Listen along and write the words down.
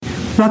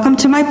Welcome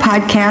to my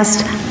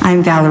podcast.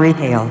 I'm Valerie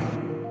Hale.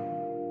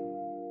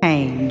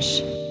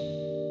 Change.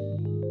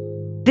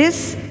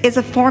 This is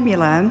a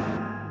formula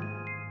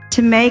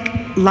to make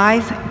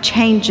life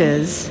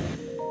changes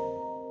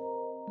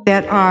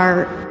that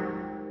are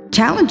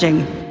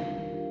challenging.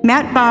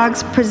 Matt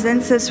Boggs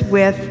presents us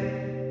with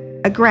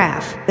a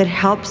graph that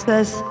helps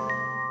us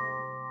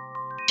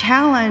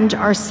challenge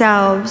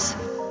ourselves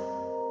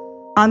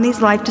on these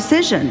life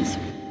decisions.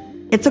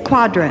 It's a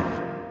quadrant.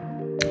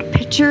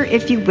 Picture,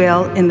 if you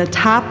will, in the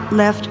top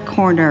left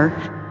corner,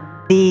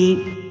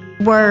 the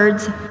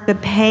words, the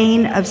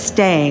pain of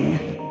staying.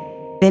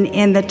 Then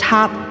in the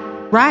top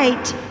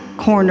right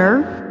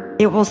corner,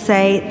 it will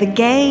say the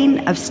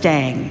gain of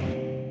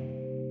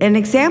staying. An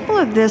example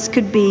of this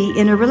could be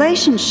in a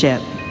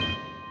relationship.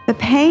 The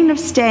pain of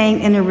staying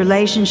in a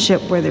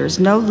relationship where there's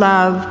no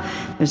love,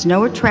 there's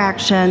no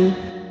attraction,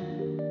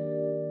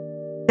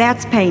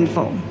 that's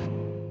painful.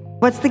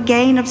 What's the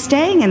gain of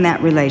staying in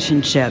that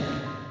relationship?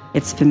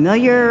 It's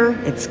familiar,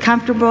 it's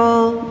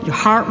comfortable, your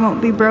heart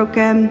won't be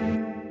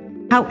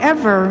broken.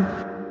 However,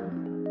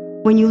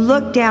 when you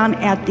look down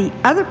at the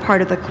other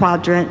part of the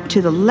quadrant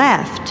to the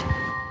left,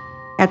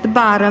 at the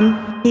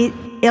bottom, it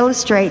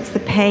illustrates the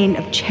pain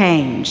of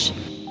change.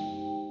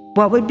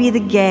 What would be the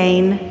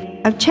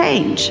gain of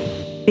change?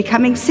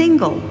 Becoming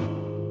single.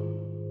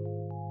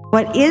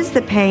 What is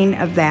the pain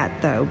of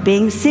that, though?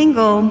 Being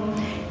single,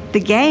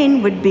 the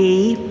gain would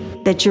be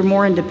that you're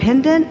more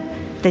independent,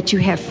 that you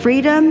have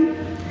freedom,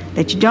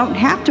 that you don't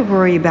have to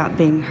worry about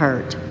being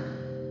hurt.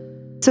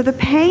 So the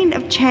pain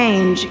of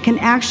change can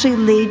actually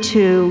lead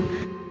to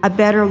a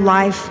better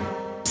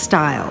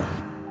lifestyle.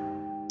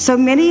 So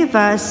many of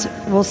us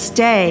will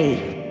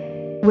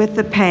stay with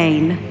the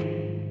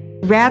pain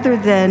rather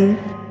than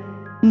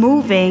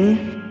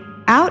moving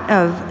out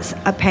of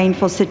a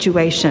painful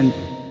situation.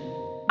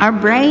 Our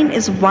brain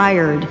is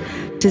wired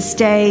to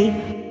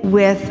stay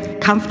with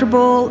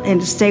comfortable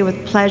and to stay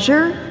with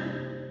pleasure,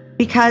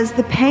 because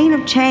the pain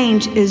of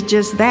change is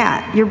just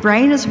that. Your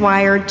brain is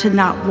wired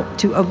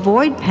to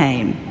avoid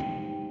pain.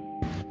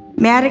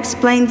 Matt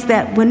explains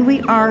that when we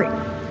are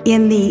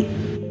in the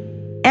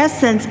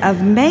essence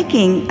of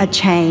making a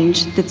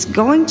change that's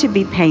going to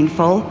be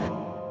painful,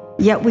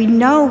 yet we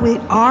know we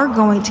are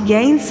going to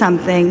gain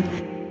something,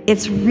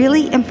 it's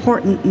really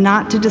important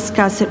not to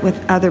discuss it with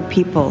other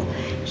people.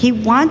 He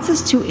wants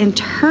us to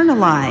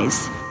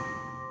internalize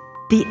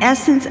the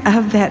essence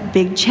of that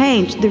big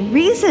change. The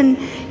reason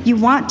you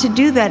want to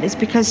do that is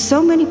because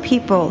so many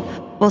people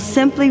will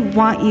simply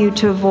want you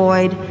to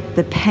avoid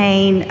the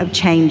pain of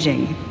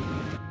changing.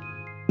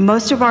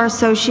 Most of our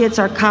associates,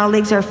 our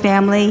colleagues, our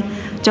family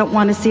don't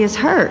want to see us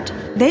hurt.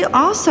 They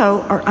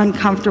also are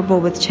uncomfortable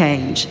with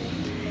change.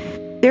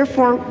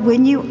 Therefore,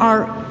 when you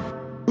are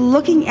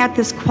looking at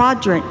this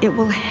quadrant, it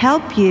will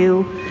help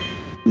you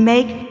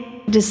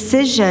make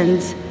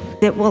decisions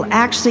that will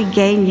actually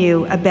gain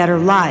you a better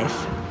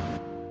life.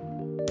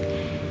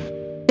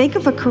 Think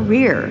of a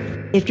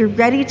career. If you're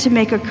ready to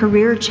make a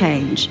career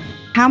change,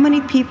 how many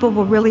people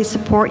will really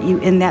support you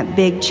in that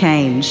big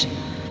change?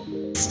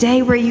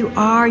 Stay where you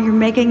are. You're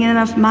making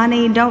enough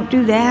money. Don't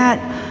do that.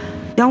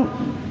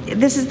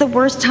 This is the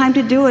worst time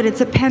to do it.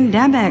 It's a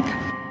pandemic.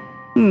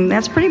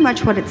 That's pretty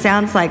much what it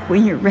sounds like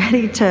when you're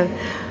ready to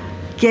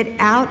get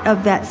out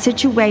of that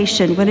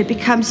situation, when it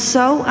becomes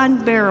so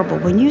unbearable.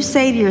 When you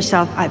say to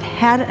yourself, I've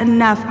had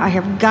enough, I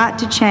have got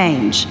to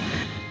change.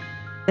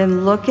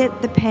 Then look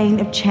at the pain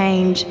of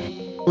change,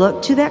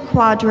 look to that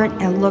quadrant,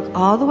 and look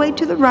all the way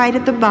to the right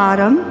at the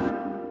bottom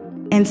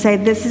and say,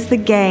 this is the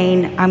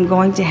gain I'm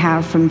going to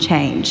have from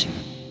change.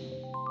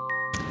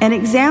 An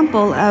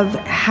example of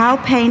how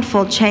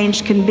painful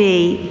change can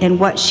be and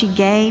what she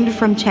gained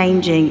from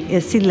changing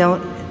is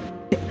Celine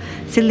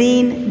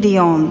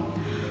Dion.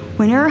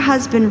 When her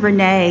husband,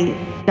 Rene,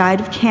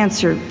 died of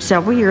cancer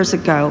several years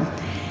ago,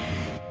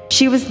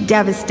 she was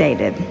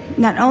devastated.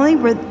 Not only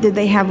did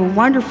they have a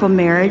wonderful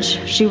marriage,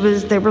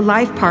 they were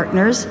life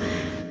partners,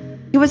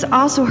 he was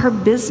also her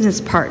business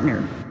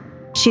partner.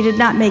 She did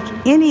not make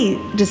any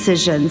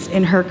decisions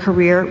in her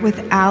career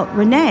without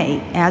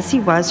Rene, as he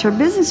was her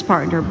business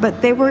partner,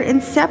 but they were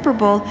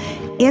inseparable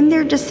in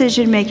their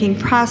decision-making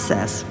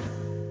process.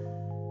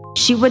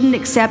 She wouldn't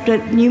accept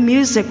new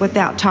music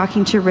without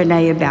talking to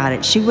Rene about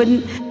it. She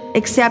wouldn't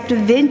accept a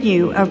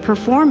venue of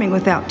performing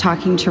without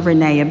talking to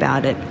Rene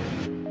about it.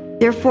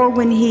 Therefore,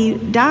 when he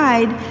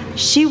died,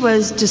 she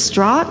was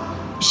distraught.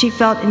 She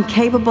felt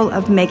incapable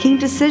of making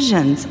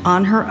decisions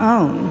on her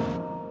own.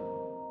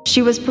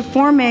 She was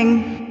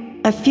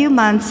performing a few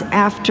months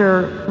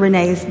after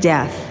Rene's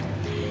death,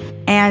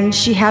 and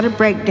she had a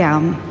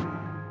breakdown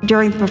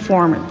during the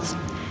performance.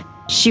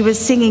 She was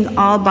singing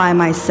All by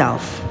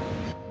Myself.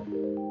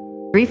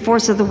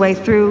 3/4 of the way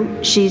through,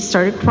 she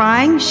started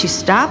crying. She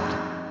stopped.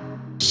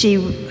 She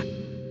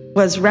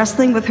was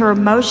wrestling with her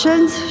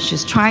emotions. She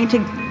was trying to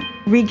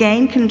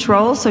regain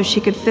control so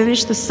she could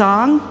finish the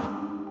song.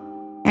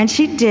 And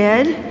she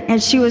did,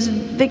 and she was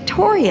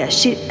victorious.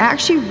 She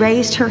actually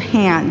raised her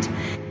hand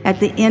at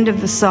the end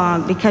of the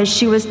song because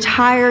she was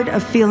tired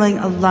of feeling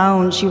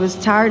alone. She was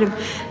tired of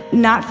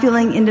not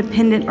feeling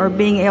independent or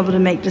being able to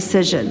make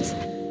decisions.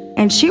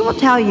 And she will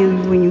tell you,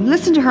 when you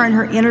listen to her in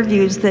her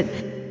interviews, that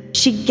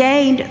she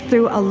gained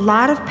through a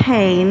lot of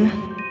pain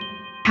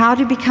how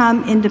to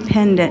become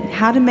independent,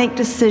 how to make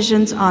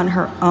decisions on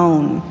her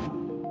own,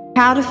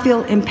 how to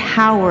feel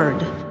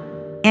empowered.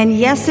 And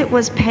yes, it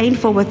was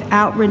painful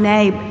without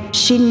Renee.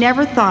 She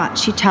never thought,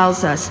 she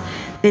tells us,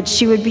 that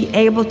she would be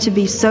able to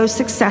be so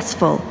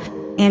successful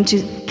and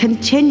to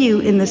continue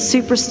in the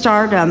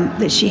superstardom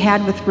that she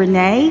had with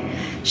Renee.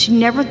 She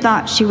never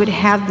thought she would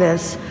have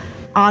this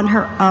on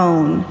her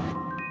own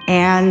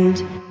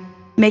and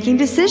making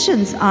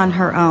decisions on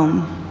her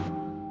own.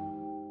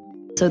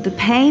 So the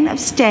pain of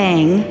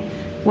staying,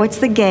 what's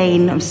the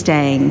gain of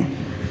staying?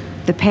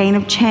 The pain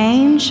of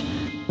change,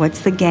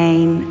 what's the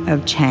gain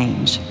of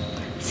change?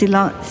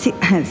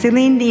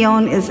 Celine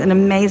Dion is an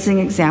amazing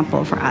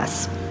example for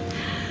us.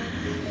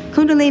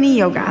 Kundalini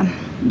Yoga.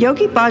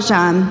 Yogi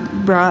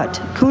Bhajan brought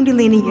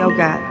Kundalini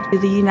Yoga to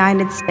the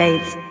United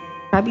States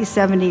probably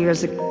 70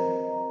 years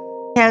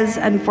ago. He has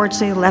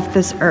unfortunately left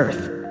this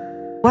earth.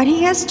 What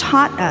he has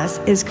taught us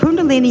is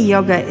Kundalini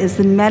Yoga is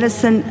the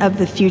medicine of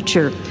the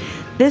future.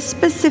 This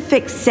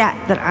specific set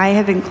that I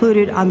have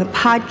included on the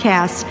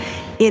podcast,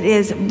 it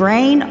is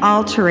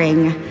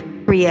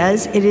brain-altering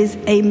kriyas. It is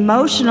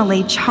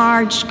emotionally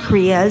charged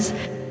kriyas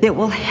that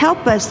will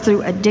help us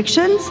through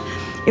addictions.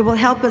 It will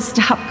help us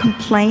stop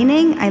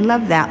complaining. I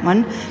love that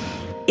one.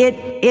 It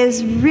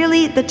is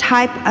really the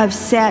type of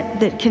set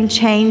that can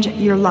change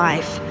your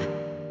life.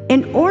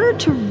 In order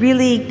to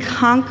really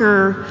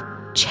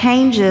conquer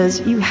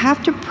changes, you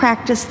have to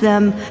practice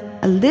them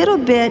a little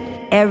bit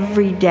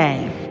every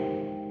day.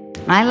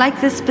 I like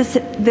this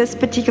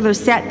particular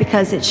set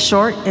because it's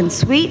short and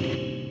sweet.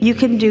 You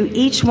can do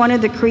each one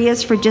of the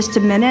kriyas for just a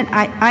minute.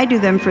 I do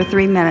them for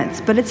 3 minutes,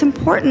 but it's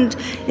important,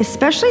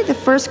 especially the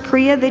first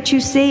kriya that you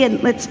see,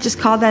 and let's just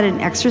call that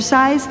an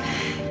exercise.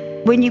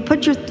 When you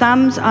put your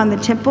thumbs on the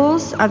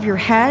temples of your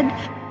head,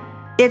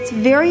 it's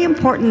very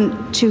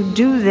important to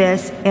do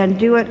this and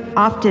do it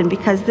often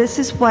because this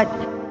is what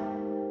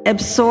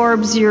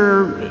absorbs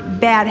your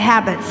bad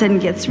habits and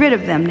gets rid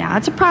of them. Now,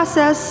 it's a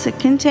process. It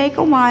can take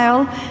a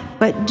while,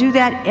 but do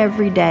that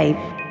every day.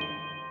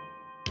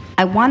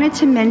 I wanted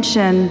to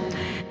mention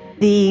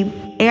the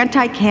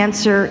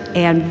anti-cancer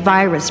and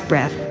virus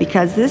breath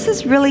because this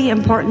is really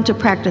important to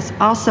practice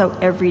also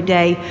every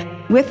day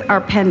with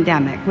our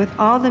pandemic, with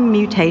all the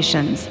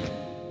mutations.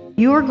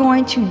 You are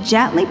going to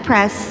gently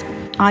press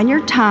on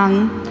your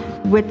tongue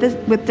with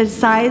the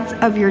sides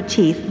of your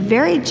teeth,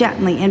 very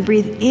gently, and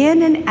breathe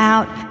in and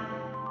out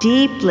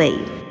deeply.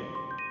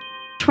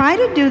 Try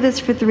to do this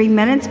for 3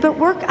 minutes, but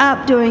work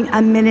up doing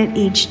a minute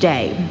each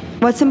day.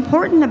 What's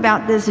important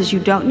about this is you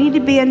don't need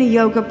to be in a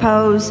yoga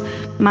pose.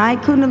 My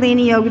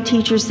Kundalini yoga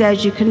teacher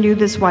says you can do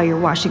this while you're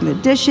washing the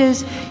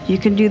dishes. You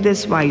can do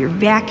this while you're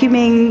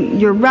vacuuming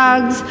your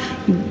rugs.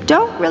 You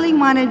don't really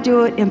want to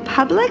do it in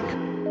public,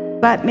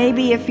 but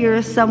maybe if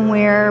you're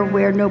somewhere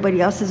where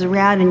nobody else is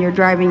around and you're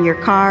driving your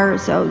car.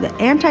 So the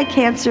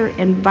anti-cancer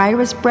and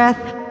virus breath,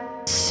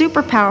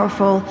 super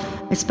powerful,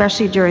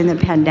 especially during the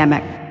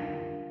pandemic.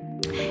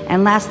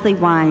 And lastly,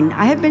 wine.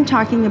 I have been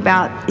talking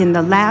about in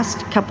the last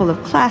couple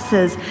of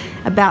classes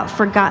about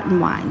forgotten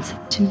wines.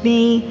 To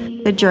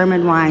me, the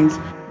German wines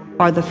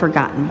are the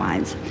forgotten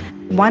wines.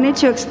 Wanted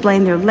to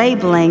explain their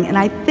labeling, and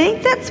I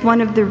think that's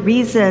one of the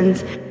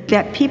reasons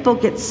that people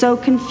get so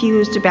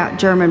confused about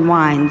German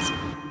wines.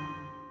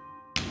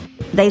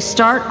 They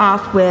start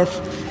off with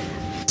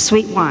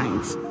sweet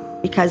wines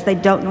because they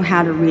don't know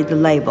how to read the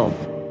label.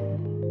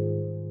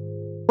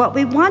 What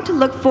we want to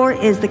look for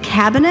is the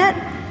cabinet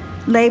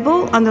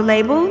label on the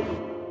label,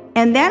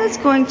 and that is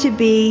going to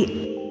be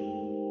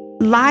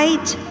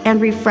light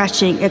and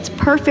refreshing. It's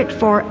perfect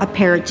for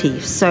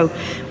aperitifs. So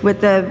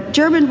with the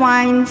German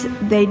wines,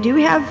 they do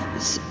have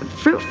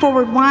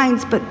fruit-forward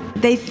wines, but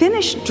they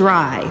finish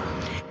dry.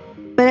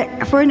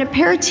 But for an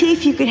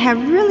aperitif, you can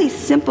have really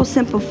simple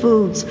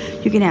foods.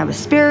 You can have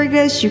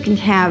asparagus, you can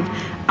have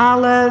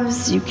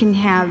olives, you can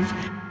have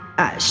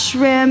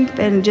shrimp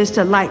and just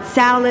a light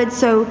salad.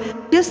 So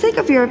just think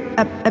of your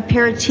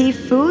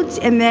aperitif foods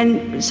and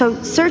then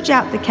so search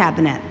out the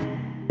cabinet.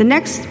 The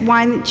next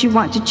wine that you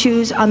want to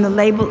choose on the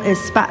label is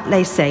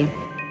Spätlese.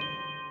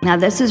 Now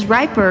this is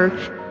riper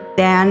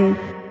than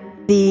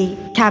the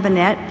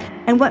cabinet,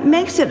 and what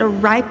makes it a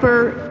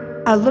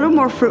little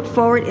more fruit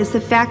forward is the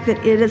fact that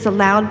it is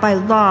allowed by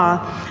law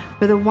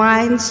for the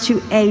wines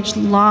to age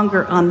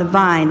longer on the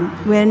vine.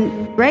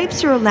 When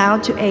grapes are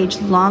allowed to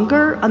age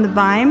longer on the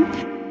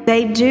vine,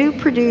 they do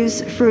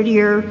produce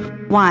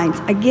fruitier wines.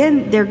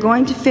 Again, they're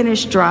going to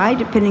finish dry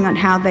depending on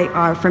how they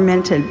are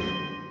fermented.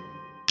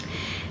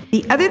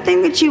 The other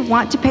thing that you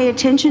want to pay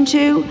attention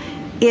to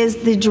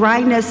is the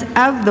dryness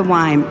of the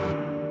wine.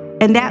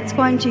 And that's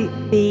going to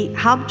be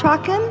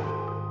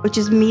Halbtrocken, which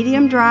is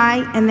medium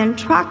dry, and then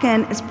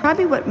Trocken is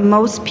probably what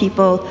most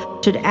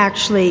people should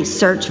actually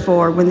search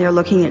for when they're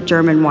looking at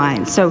German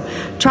wine. So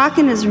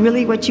Trocken is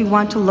really what you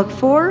want to look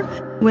for.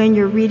 when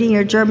you're reading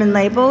your German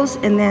labels,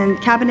 and then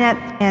Cabernet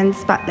and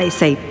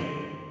Spätlese.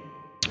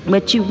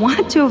 What you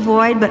want to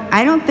avoid, but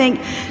I don't think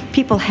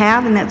people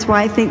have, and that's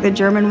why I think the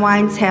German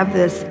wines have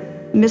this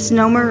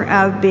misnomer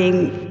of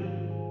being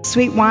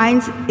sweet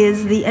wines,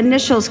 is the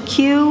initials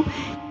QMP.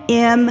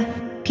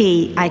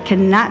 I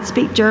cannot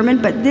speak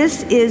German, but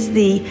this is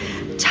the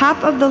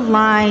top of the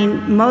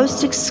line,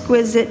 most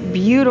exquisite,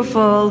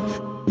 beautiful,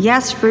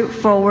 yes, fruit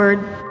forward,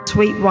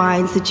 sweet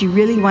wines that you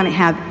really want to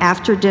have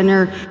after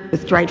dinner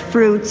with dried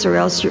fruits or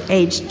else your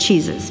aged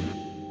cheeses.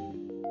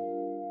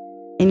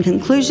 In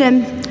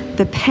conclusion,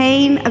 the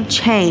pain of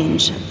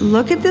change.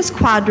 Look at this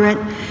quadrant.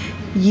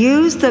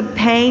 Use the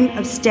pain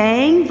of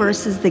staying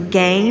versus the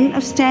gain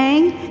of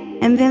staying,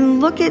 and then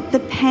look at the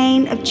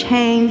pain of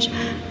change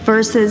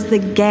versus the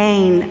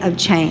gain of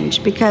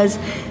change, because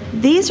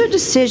these are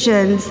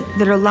decisions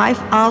that are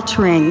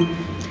life-altering,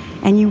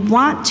 and you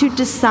want to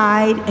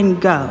decide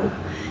and go.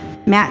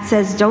 Matt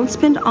says, don't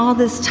spend all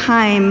this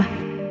time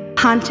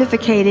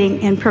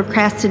pontificating and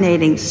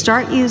procrastinating.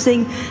 Start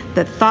using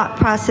the thought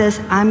process,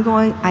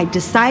 I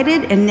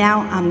decided, and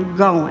now I'm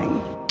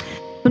going.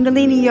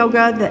 Kundalini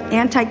Yoga, the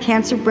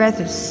anti-cancer breath,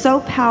 is so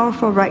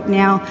powerful right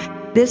now.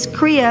 This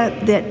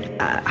Kriya that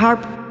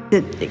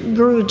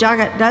Guru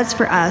Jagat does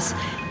for us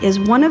is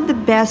one of the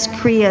best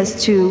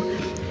Kriyas to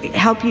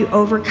help you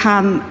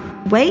overcome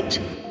weight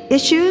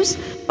issues,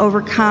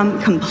 overcome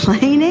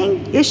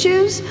complaining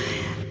issues.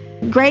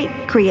 Great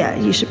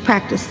Kriya. You should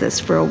practice this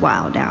for a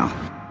while now.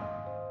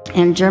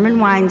 And German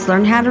wines,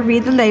 learn how to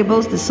read the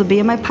labels. This will be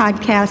in my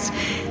podcast.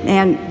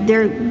 And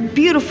they're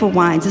beautiful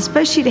wines,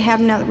 especially to have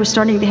now that we're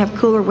starting to have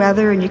cooler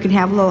weather and you can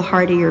have a little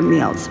heartier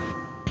meals.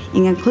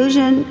 In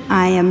conclusion,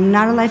 I am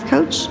not a life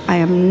coach. I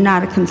am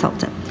not a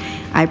consultant.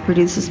 I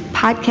produce this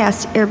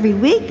podcast every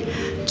week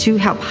to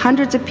help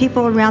hundreds of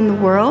people around the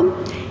world.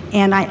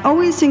 And I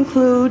always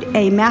include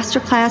a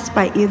masterclass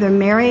by either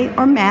Mary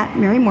or Matt,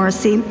 Mary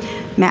Morrissey.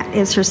 Matt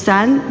is her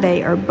son.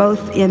 They are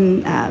both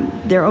in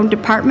their own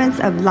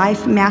departments of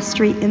Life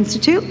Mastery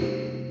Institute.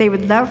 They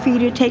would love for you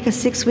to take a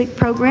 6-week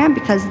program,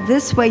 because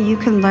this way you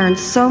can learn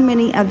so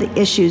many of the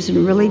issues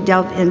and really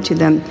delve into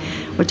them,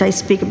 which I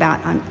speak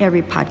about on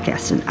every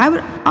podcast. And I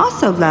would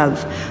also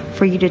love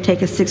for you to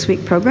take a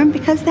 6-week program,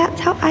 because that's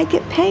how I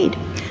get paid.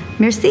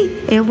 Merci.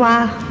 Au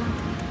revoir.